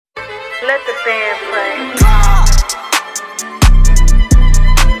Let the band play.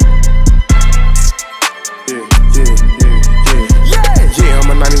 Yeah,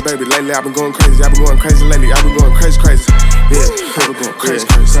 I'm a 90s baby. Lately, I've been going crazy. lately. I've been going crazy. Yeah, I've been going crazy.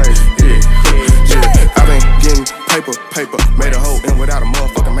 Yeah. I've been getting paper. Made a hole and without a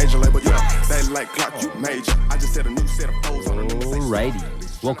motherfucking major label. Yeah, they like clock you major. I just said a new set of foes on the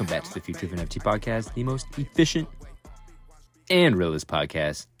Alrighty. Welcome back to the Future of NFT podcast, the most efficient and realist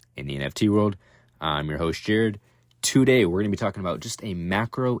podcast in the NFT world. I'm your host, Jared. Today, we're going to be talking about just a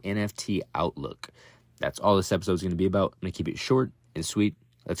macro NFT outlook. That's all this episode is going to be about. I'm going to keep it short and sweet.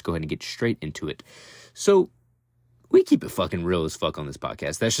 Let's go ahead and get straight into it. So, we keep it fucking real as fuck on this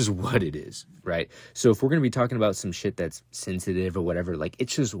podcast. That's just what it is, right? So, if we're going to be talking about some shit that's sensitive or whatever, like,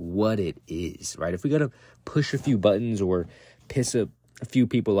 it's just what it is, right? If we got to push a few buttons or piss a few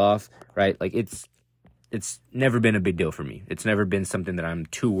people off, right? Like, it's never been a big deal for me. It's never been something that I'm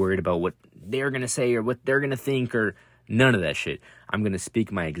too worried about what they're going to say or what they're going to think or none of that shit. I'm going to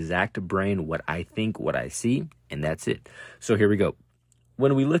speak my exact brain, what I think, what I see, and that's it. So here we go.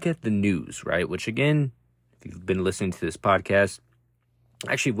 When we look at the news, right, which again, if you've been listening to this podcast,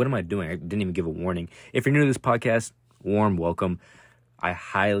 actually, what am I doing? I didn't even give a warning. If you're new to this podcast, warm welcome. I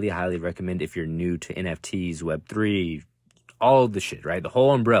highly, highly recommend if you're new to NFTs, Web3, all the shit, right, the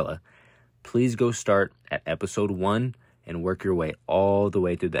whole umbrella, please go start at episode 1 and work your way all the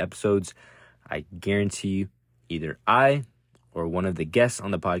way through the episodes. I guarantee you, either I or one of the guests on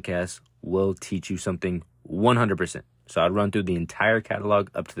the podcast will teach you something 100%. So I'd run through the entire catalog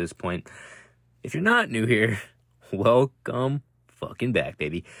up to this point. If you're not new here, welcome fucking back,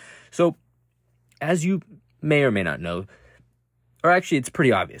 baby. So as you may or may not know, or actually it's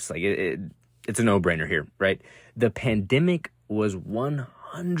pretty obvious, like it's a no-brainer here, right? The pandemic was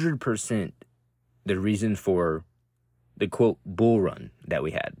 100% the reason for the quote bull run that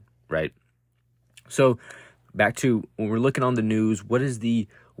we had, right? So back to when we're looking on the news, what is the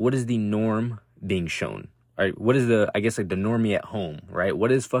norm being shown, right? What is the normie at home, right?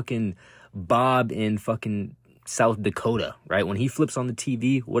 What is fucking Bob in fucking South Dakota, right? When he flips on the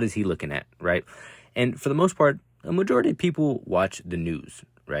TV, what is he looking at, right? And for the most part, a majority of people watch the news,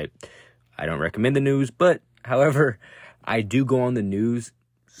 right? I don't recommend the news, but however, I do go on the news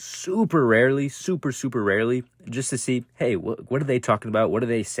super rarely, super rarely, just to see, hey, what are they talking about? What are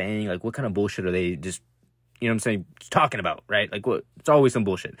they saying? Like, what kind of bullshit are they just, you know what I'm saying, talking about, right? Like, what? It's always some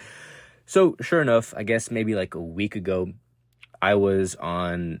bullshit. So, sure enough, I guess maybe like a week ago, I was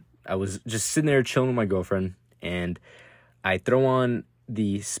just sitting there chilling with my girlfriend, and I throw on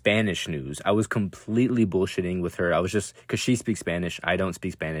the Spanish news. I was completely bullshitting with her. I was just, because she speaks Spanish, I don't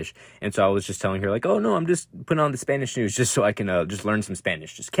speak Spanish, and so I was just telling her like, oh no, I'm just putting on the Spanish news just so I can just learn some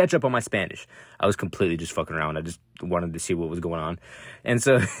Spanish, just catch up on my Spanish. I was completely just fucking around. I just wanted to see what was going on, and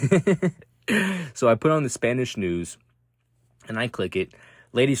so so I put on the Spanish news, and I click it.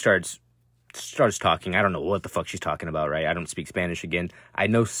 Lady starts talking. I don't know what the fuck she's talking about, right? I don't speak Spanish again. I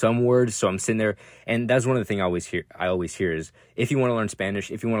know some words, so I'm sitting there, and that's one of the things I always hear is, if you want to learn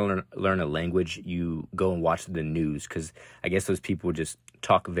Spanish, if you want to learn a language, you go and watch the news, because I guess those people just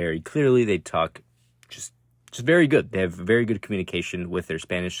talk very clearly. They talk just very good. They have very good communication with their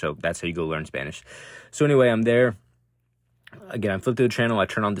Spanish, so that's how you go learn Spanish. So anyway, I'm there. Again, I flip through the channel. I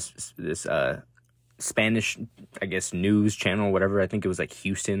turn on this Spanish, I guess, news channel or whatever. I think it was like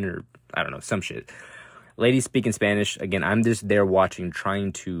Houston or I don't know, some shit. Lady speaking Spanish. Again, I'm just there watching,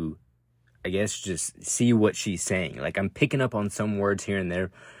 trying to, I guess, just see what she's saying. Like, I'm picking up on some words here and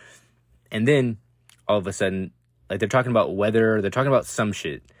there. And then all of a sudden, like, they're talking about weather, they're talking about some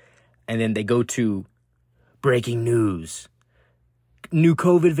shit. And then they go to breaking news, new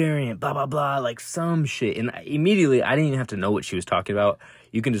COVID variant, blah, blah, blah, like some shit. And immediately, I didn't even have to know what she was talking about.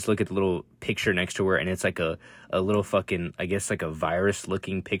 You can just look at the little picture next to her, and it's like a little fucking, I guess, like a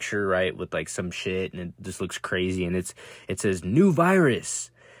virus-looking picture, right, with like some shit, and it just looks crazy, and it says, new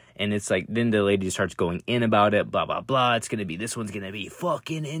virus. And it's like, then the lady starts going in about it, blah, blah, blah, it's gonna be, this one's gonna be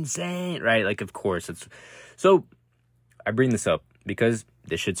fucking insane, right? Like, of course, so I bring this up because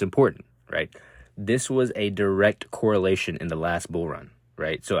this shit's important, right? This was a direct correlation in the last bull run,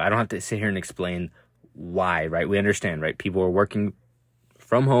 right? So I don't have to sit here and explain why, right? We understand, right? People are working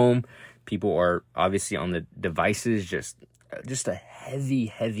from home. People are obviously on the devices, just a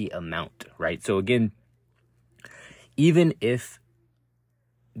heavy amount, right? So again, even if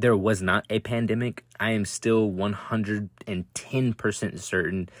there was not a pandemic, I am still 110%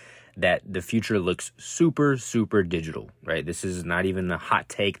 certain that the future looks super digital, right? This is not even a hot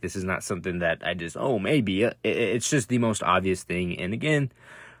take. This is not something that I just, maybe. It's just the most obvious thing. And again,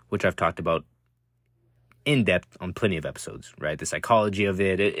 which I've talked about in depth on plenty of episodes, right? The psychology of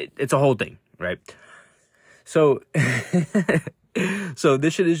it's a whole thing, right? So, so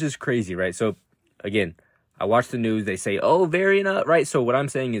this shit is just crazy, right? So, again, I watch the news. They say, "Oh, variant up," right? So what I'm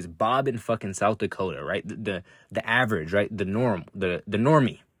saying is, Bob in fucking South Dakota, right? The average, right? The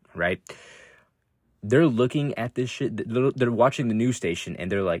normie, right? They're looking at this shit. They're watching the news station,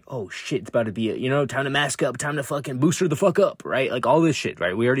 and they're like, "Oh shit, it's about to be, time to mask up, time to fucking booster the fuck up," right? Like all this shit,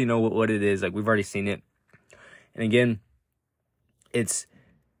 right? We already know what it is. Like we've already seen it. And again, it's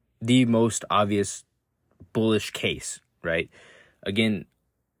the most obvious bullish case, right? Again,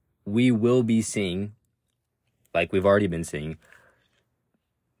 we will be seeing, like we've already been seeing,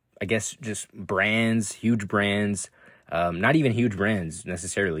 I guess just brands, huge brands, not even huge brands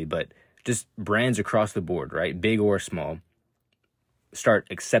necessarily, but just brands across the board, right? Big or small, start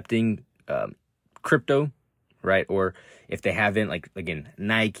accepting crypto, right? Or if they haven't, like, again,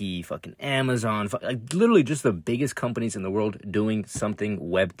 Nike, fucking Amazon, like literally just the biggest companies in the world doing something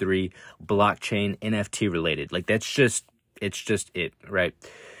Web3, blockchain, NFT related. Like it's just it, right?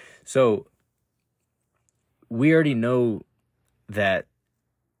 So we already know that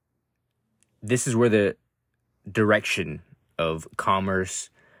this is where the direction of commerce,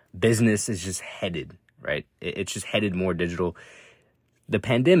 business is just headed, right? It's just headed more digital. The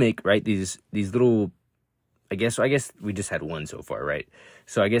pandemic, right? These little, I guess we just had one so far, right?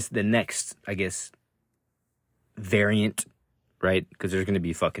 So I guess the next, variant, right? Because there's going to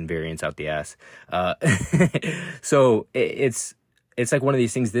be fucking variants out the ass. So it's like one of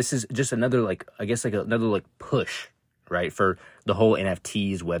these things. This is just another, another push, right? For the whole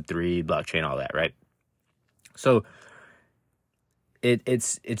NFTs, Web3, blockchain, all that, right? So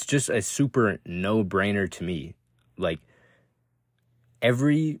it's just a super no-brainer to me. Like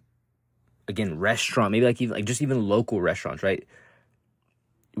every, again, restaurant, maybe even local restaurants, right?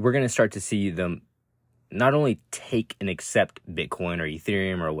 We're going to start to see them not only take and accept Bitcoin or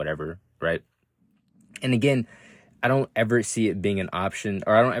Ethereum or whatever, right? And again, I don't ever see it being an option,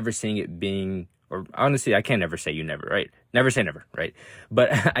 or I don't ever seeing it being, or honestly, I can't never say you never, right? Never say never, right? But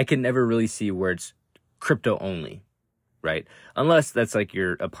I can never really see where it's crypto only, right? Unless that's like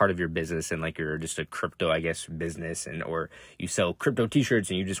you're a part of your business and like you're just a crypto, I guess, business, and or you sell crypto t-shirts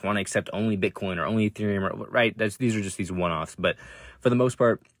and you just want to accept only Bitcoin or only Ethereum, or, right? These are just these one-offs. But for the most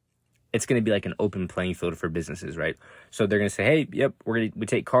part, it's going to be like an open playing field for businesses, right? So they're going to say, hey, yep, we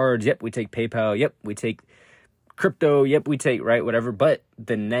take cards. Yep, we take PayPal. Yep, we take crypto. Yep, we take, right, whatever. But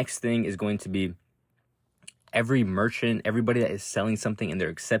the next thing is going to be every merchant, everybody that is selling something and they're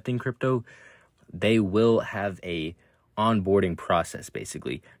accepting crypto, they will have a onboarding process,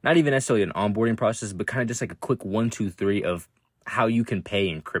 basically. Not even necessarily an onboarding process, but kind of just like a quick 1, 2, 3 of how you can pay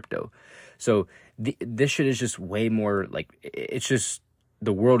in crypto. So this shit is just way more like, it's just,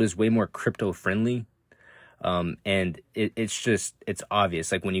 the world is way more crypto friendly. And it's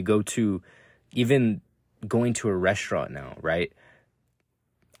obvious. Like when you go to, even going to a restaurant now, right?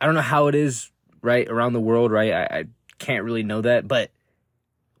 I don't know how it is, right, around the world, right? I can't really know that, but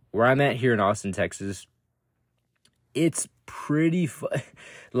where I'm at here in Austin, Texas, it's pretty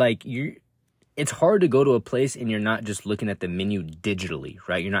like it's hard to go to a place and you're not just looking at the menu digitally,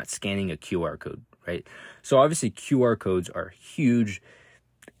 right? You're not scanning a QR code, right? So obviously QR codes are huge.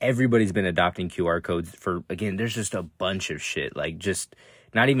 Everybody's been adopting QR codes for, again, there's just a bunch of shit, like just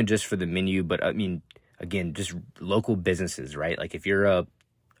not even just for the menu, but I mean, again, just local businesses, right? Like if you're a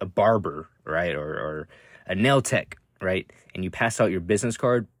barber, right? Or a nail tech, right? And you pass out your business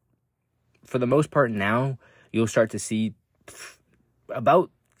card, for the most part now, you'll start to see about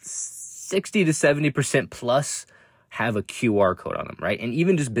 60 to 70% plus have a QR code on them, right? And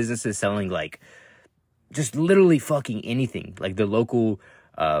even just businesses selling like just literally fucking anything, like the local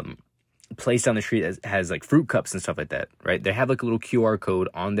place down the street has like fruit cups and stuff like that, right? They have like a little QR code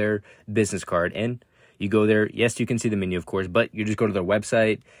on their business card, and you go there. Yes, you can see the menu, of course, but you just go to their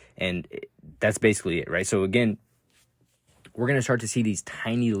website, and that's basically it, right? So again, we're going to start to see these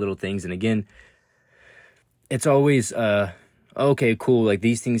tiny little things. And again, it's always, okay, cool. Like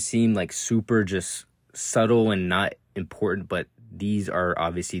these things seem like super just subtle and not important, but these are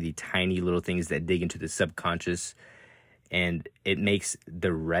obviously the tiny little things that dig into the subconscious, and it makes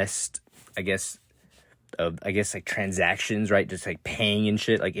the rest, I guess like transactions, right? Just like paying and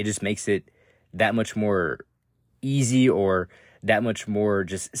shit. Like it just makes it that much more easy, or that much more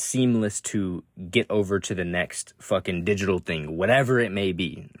just seamless to get over to the next fucking digital thing, whatever it may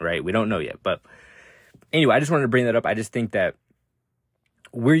be, right? We don't know yet. But anyway, I just wanted to bring that up. I just think that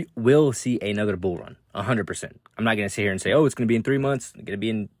we will see another bull run, 100%. I'm not going to sit here and say, oh, it's going to be in 3 months, it's going to be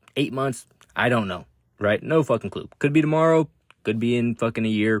in 8 months. I don't know, right? No fucking clue. Could be tomorrow, could be in fucking a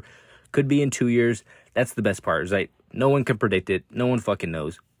year, could be in 2 years. That's the best part. Is like no one can predict it. No one fucking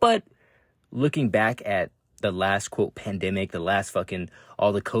knows. But looking back at the last quote pandemic, the last fucking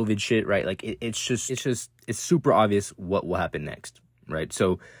all the COVID shit, right? Like it's super obvious what will happen next, right?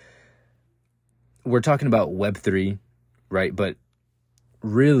 So we're talking about Web3, right? But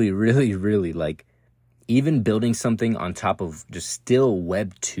really, really, really, like even building something on top of just still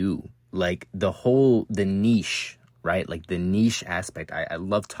Web2, like the niche, right? Like the niche aspect. I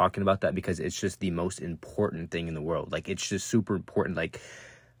love talking about that because it's just the most important thing in the world. Like it's just super important. Like,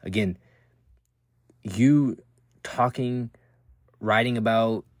 again, you talking, writing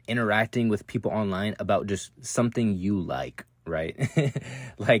about, interacting with people online about just something you like, right?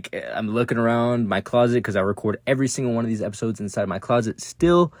 Like I'm looking around my closet because I record every single one of these episodes inside my closet.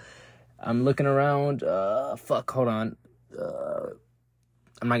 Still, I'm looking around. Hold on.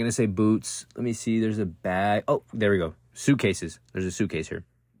 I'm not going to say boots. Let me see. There's a bag. Oh, there we go. Suitcases. There's a suitcase here.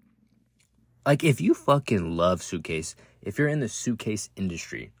 Like if you fucking love suitcase, if you're in the suitcase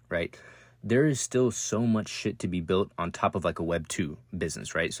industry, right? There is still so much shit to be built on top of like a Web2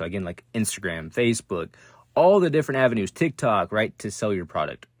 business, right? So again, like Instagram, Facebook, all the different avenues, TikTok, right? To sell your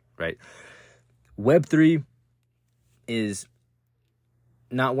product, right? Web3 is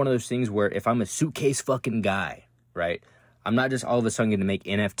not one of those things where if I'm a suitcase fucking guy, right? I'm not just all of a sudden going to make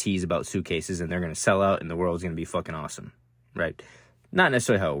NFTs about suitcases and they're going to sell out and the world's going to be fucking awesome, right? Not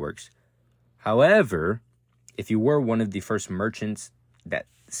necessarily how it works. However, if you were one of the first merchants that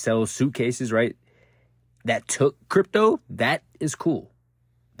sell suitcases, right, that took crypto, that is cool.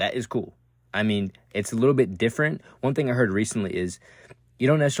 That is cool. I mean, it's a little bit different. One thing I heard recently is you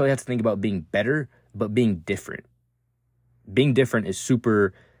don't necessarily have to think about being better, but being different. Being different is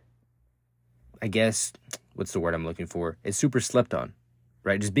super, I guess, what's the word I'm looking for? It's super slept on,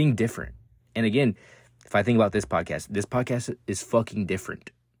 right? Just being different. And again, if I think about this podcast is fucking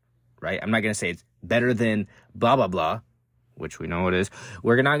different, right? I'm not going to say it's better than blah, blah, blah, which we know it is.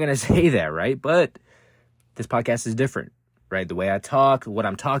 We're not going to say that, right? But this podcast is different, right? The way I talk, what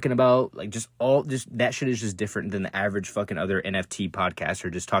I'm talking about, like just that shit is just different than the average fucking other NFT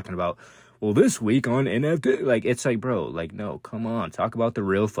podcaster just talking about, well, this week on NFT, like, it's like, bro, like, no, come on, talk about the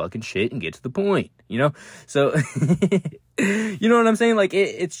real fucking shit and get to the point, you know? So, you know what I'm saying? Like,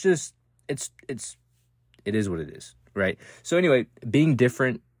 it is what it is, right? So anyway, being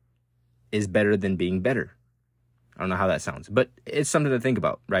different is better than being better. I don't know how that sounds, but it's something to think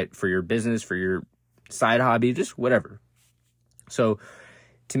about, right? For your business, for your side hobby, just whatever. So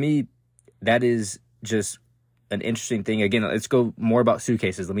to me, that is just an interesting thing. Again, let's go more about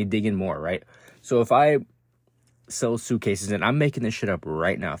suitcases. Let me dig in more, right? So if I sell suitcases, and I'm making this shit up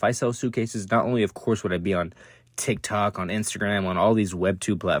right now. If I sell suitcases, not only, of course, would I be on TikTok, on Instagram, on all these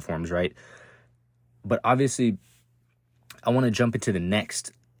Web2 platforms, right? But obviously, I want to jump into the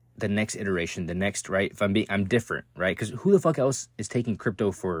next iteration, the next, right? If I'm different, right? Because who the fuck else is taking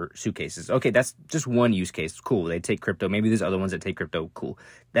crypto for suitcases? Okay, that's just one use case. Cool. They take crypto. Maybe there's other ones that take crypto. Cool.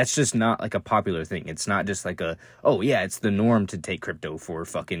 That's just not like a popular thing. It's not just like it's the norm to take crypto for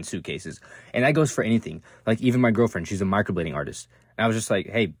fucking suitcases. And that goes for anything. Like even my girlfriend, she's a microblading artist. And I was just like,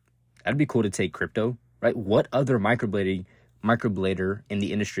 hey, that'd be cool to take crypto, right? What other microblader in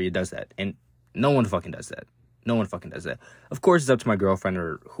the industry does that? And no one fucking does that. No one fucking does that. Of course, it's up to my girlfriend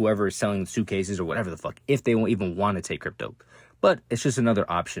or whoever is selling suitcases or whatever the fuck, if they won't even want to take crypto. But it's just another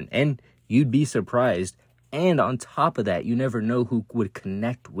option. And you'd be surprised. And on top of that, you never know who would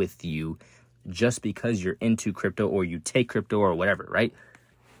connect with you just because you're into crypto or you take crypto or whatever, right?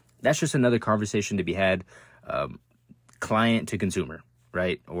 That's just another conversation to be had, client to consumer,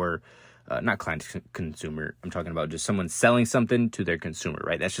 right? Or not client to consumer. I'm talking about just someone selling something to their consumer,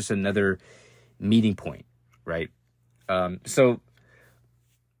 right? That's just another meeting point. Right. So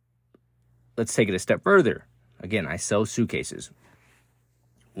let's take it a step further. Again, I sell suitcases.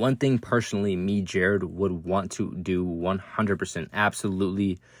 One thing personally, me, Jared, would want to do 100%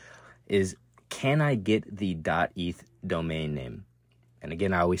 absolutely is, can I get the .eth domain name? And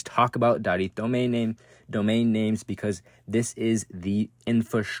again, I always talk about .eth domain names because this is the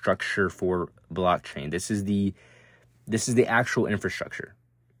infrastructure for blockchain. This is the actual infrastructure,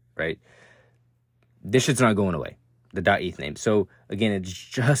 right? This shit's not going away, the .eth name. So again, it's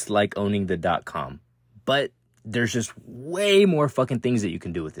just like owning the .com, but there's just way more fucking things that you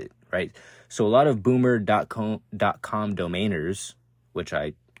can do with it, right? So a lot of boomer.com domainers, which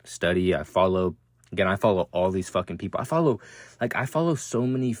I study, I follow. Again, I follow all these fucking people. I follow so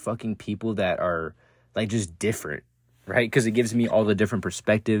many fucking people that are like just different, right? Because it gives me all the different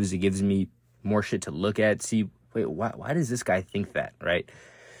perspectives. It gives me more shit to look at. See, wait, why does this guy think that, right?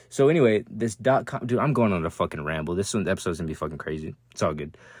 So anyway, this .com, dude, I'm going on a fucking ramble. This episode's gonna be fucking crazy. It's all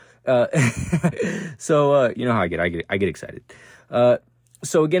good. You know how I get excited.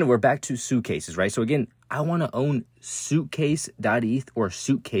 So again, we're back to suitcases, right? So again, I want to own suitcase.eth or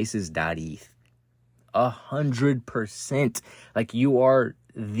suitcases.eth. 100%. Like, you are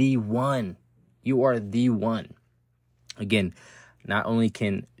the one. You are the one. Again, not only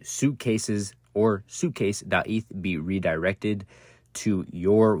can suitcases or suitcase.eth be redirected to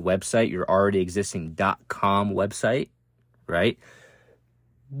your website, your already existing .com website, right?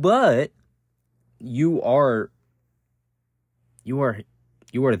 But you are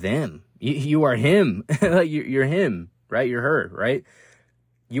them. You are him. You're him, right? You're her, right?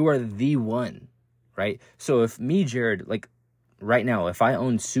 You are the one, right? So if me, Jared, like right now, if I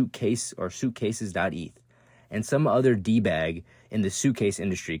own suitcase or suitcases.eth and some other D-bag in the suitcase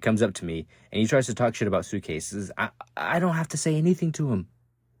industry comes up to me and he tries to talk shit about suitcases, I don't have to say anything to him.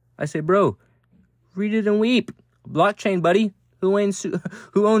 I say, bro, read it and weep. Blockchain, buddy. Who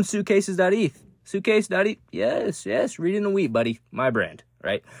owns suitcases.eth? Suitcase.eth? Yes, read it and weep, buddy. My brand,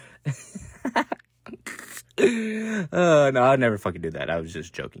 right? No, I'd never fucking do that. I was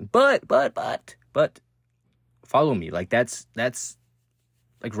just joking. But follow me. Like, that's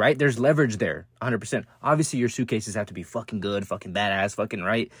like, right? There's leverage there, 100%. Obviously, your suitcases have to be fucking good, fucking badass, fucking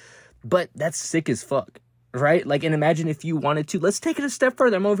right. But that's sick as fuck, right? Like, and imagine if you wanted to. Let's take it a step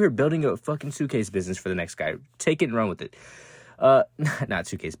further. I'm over here building a fucking suitcase business for the next guy. Take it and run with it. Not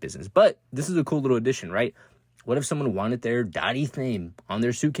suitcase business, but this is a cool little addition, right? What if someone wanted their .eth name on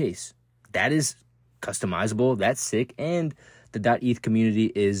their suitcase? That is customizable. That's sick. And the .eth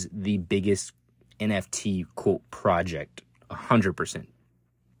community is the biggest NFT quote project, 100%.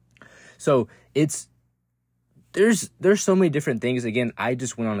 So there's so many different things. Again, I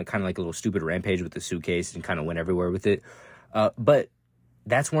just went on a kind of like a little stupid rampage with the suitcase and kind of went everywhere with it. But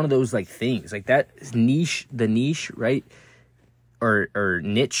that's one of those like things, like that niche, right? Or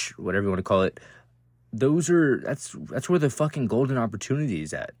niche, whatever you want to call it. That's where the fucking golden opportunity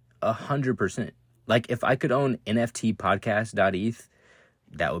is at, 100%. Like, if I could own NFT podcast.eth,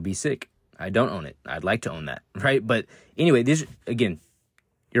 that would be sick. I don't own it. I'd like to own that, right? But anyway, again,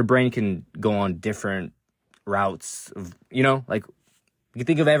 your brain can go on different routes of, like, you can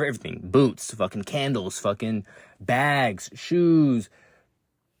think of everything. Boots, fucking candles, fucking bags, shoes,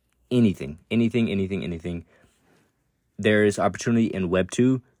 anything. There is opportunity in Web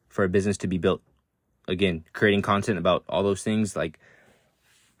 2 for a business to be built. Again, creating content about all those things. Like,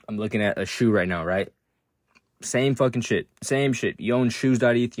 I'm looking at a shoe right now, right? Same fucking shit. Same shit. You own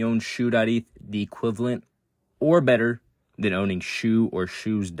shoes.eth, you own shoe.eth, the equivalent or better than owning shoe or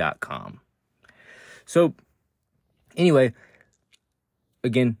shoes.com. So, anyway,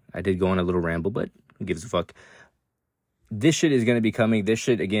 again, I did go on a little ramble, but who gives a fuck? This shit is going to be coming. This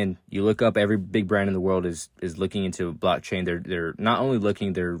shit, again, you look up, every big brand in the world is looking into blockchain. They're not only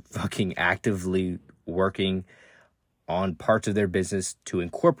looking, they're fucking actively working on parts of their business to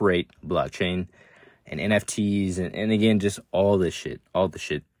incorporate blockchain and NFTs and again, just all the shit.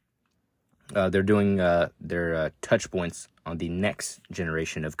 They're doing their touch points on the next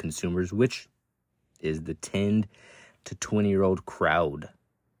generation of consumers, which is the 10 to 20-year-old crowd,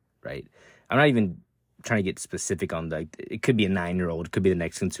 right? I'm not even trying to get specific on, like, it could be a 9-year-old, it could be the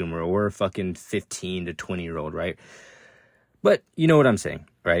next consumer, or a fucking 15 to 20-year-old, right? But you know what I'm saying,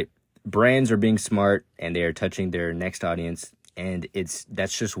 right? Brands are being smart and they are touching their next audience, and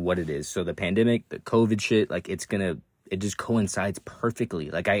that's just what it is. So the pandemic, the COVID shit, like, it just coincides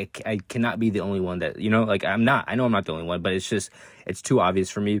perfectly. Like, I cannot be the only one that, like, I know I'm not the only one, but it's too obvious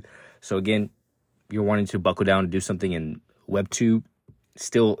for me. So again, you're wanting to buckle down and do something in Web 2,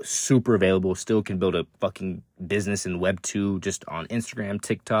 still super available, still can build a fucking business in Web 2 just on Instagram,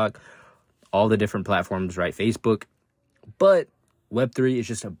 TikTok, all the different platforms, right? Facebook. But Web 3 is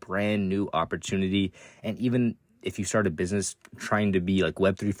just a brand new opportunity. And even if you start a business trying to be like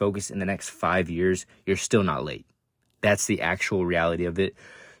Web 3 focused in the next 5 years, you're still not late. That's the actual reality of it.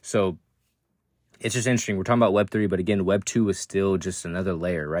 So it's just interesting. We're talking about Web 3, but again, Web 2 is still just another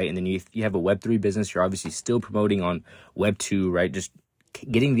layer, right? And then you have a Web 3 business, you're obviously still promoting on Web 2, right? Just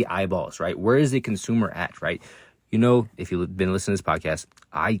getting the eyeballs, right? Where is the consumer at, right? If you've been listening to this podcast,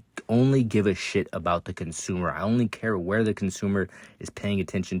 I only give a shit about the consumer. I only care where the consumer is paying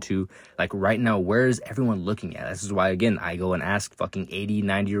attention to. Like, right now, where is everyone looking at? This is why, again, I go and ask fucking 80,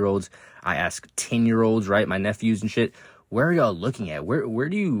 90-year-olds. I ask 10-year-olds, right? My nephews and shit. Where are y'all looking at? Where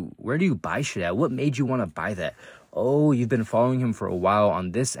do you buy shit at? What made you want to buy that? Oh, you've been following him for a while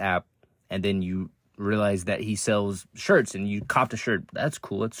on this app, and then you realize that he sells shirts and you copped a shirt. That's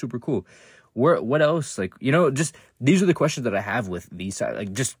cool. That's super cool. What else? Like, just these are the questions that I have with these,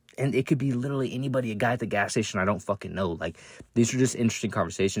 like, just And it could be literally anybody, a guy at the gas station I don't fucking know. Like, these are just interesting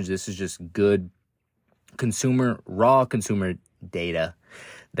conversations. This is just good raw consumer data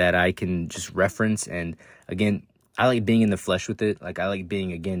that I can just reference. And again, I like being in the flesh with it. Like, I like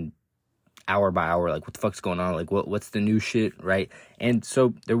being, again, hour by hour, like, what the fuck's going on? Like, what's the new shit, right? And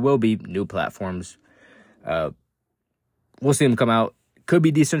so there will be new platforms. We'll see them come out. Could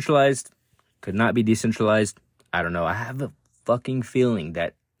be decentralized, could not be decentralized. I don't know. I have a fucking feeling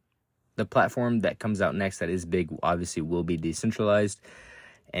that the platform that comes out next that is big obviously will be decentralized.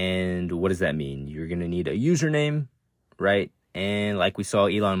 And what does that mean? You're going to need a username, right? And like we saw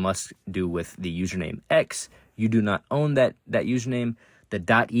Elon Musk do with the username X, you do not own that username.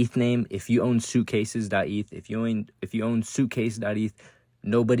 The .eth name, if you own suitcases.eth, if you own suitcase.eth,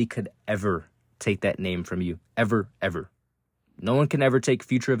 nobody could ever take that name from you. Ever. No one can ever take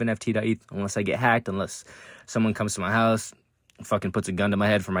future of NFT.eth unless I get hacked, unless someone comes to my house, fucking puts a gun to my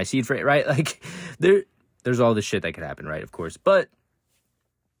head for my seed phrase, right? Like, there's all this shit that could happen, right? Of course. But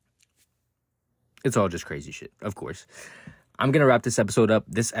it's all just crazy shit, of course. I'm going to wrap this episode up.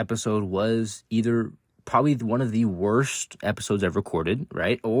 This episode was either probably one of the worst episodes I've recorded,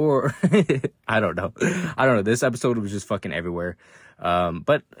 right? Or, I don't know. This episode was just fucking everywhere.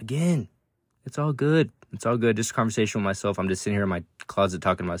 But again, it's all good. It's all good. Just a conversation with myself. I'm just sitting here in my closet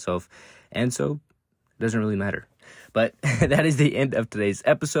talking to myself. And so it doesn't really matter. But that is the end of today's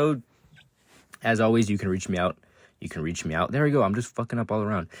episode. As always, you can reach me out. There we go. I'm just fucking up all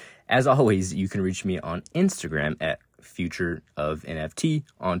around. As always, you can reach me on Instagram at Future of NFT.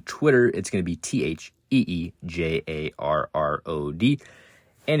 On Twitter, it's going to be TheeJarrod.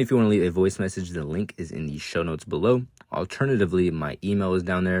 And if you want to leave a voice message, the link is in the show notes below. Alternatively, my email is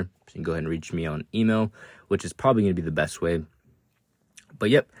down there. So you can go ahead and reach me on email, which is probably going to be the best way.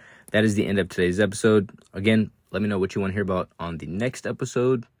 But yep, that is the end of today's episode. Again, let me know what you want to hear about on the next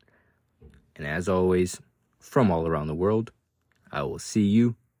episode. And as always, from all around the world, I will see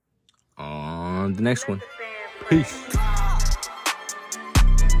you on the next one. Peace.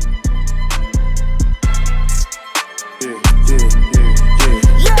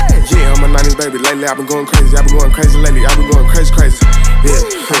 Yeah, I'm a 90s baby. Lately, I've been going crazy. Yeah, I've been getting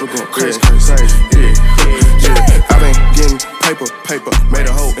paper. Made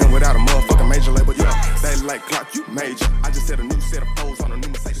a hole in without a motherfucking major label. Yeah, they like clock, you major. I just said a new set of foes on a new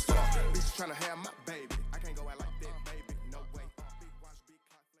Mercedes. Bitch trying to have my back.